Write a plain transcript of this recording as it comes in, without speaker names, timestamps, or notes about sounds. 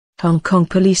Hong Kong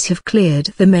police have cleared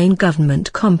the main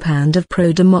government compound of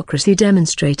pro-democracy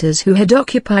demonstrators who had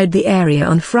occupied the area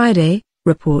on Friday,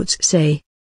 reports say.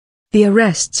 The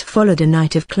arrests followed a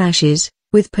night of clashes,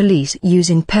 with police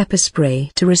using pepper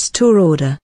spray to restore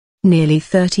order. Nearly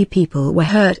 30 people were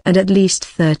hurt and at least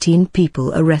 13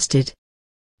 people arrested.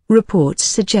 Reports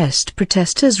suggest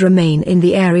protesters remain in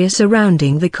the area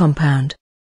surrounding the compound.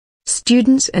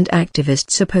 Students and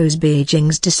activists oppose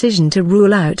Beijing's decision to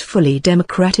rule out fully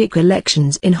democratic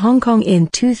elections in Hong Kong in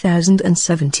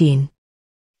 2017.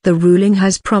 The ruling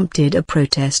has prompted a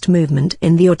protest movement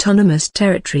in the autonomous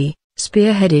territory,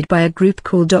 spearheaded by a group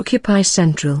called Occupy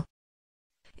Central.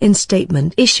 In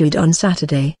statement issued on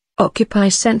Saturday, Occupy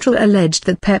Central alleged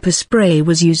that pepper spray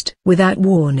was used without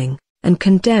warning, and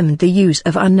condemned the use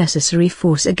of unnecessary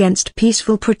force against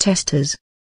peaceful protesters.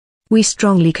 We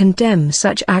strongly condemn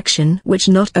such action which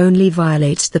not only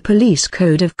violates the police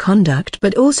code of conduct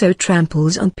but also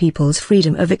tramples on people's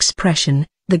freedom of expression,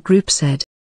 the group said.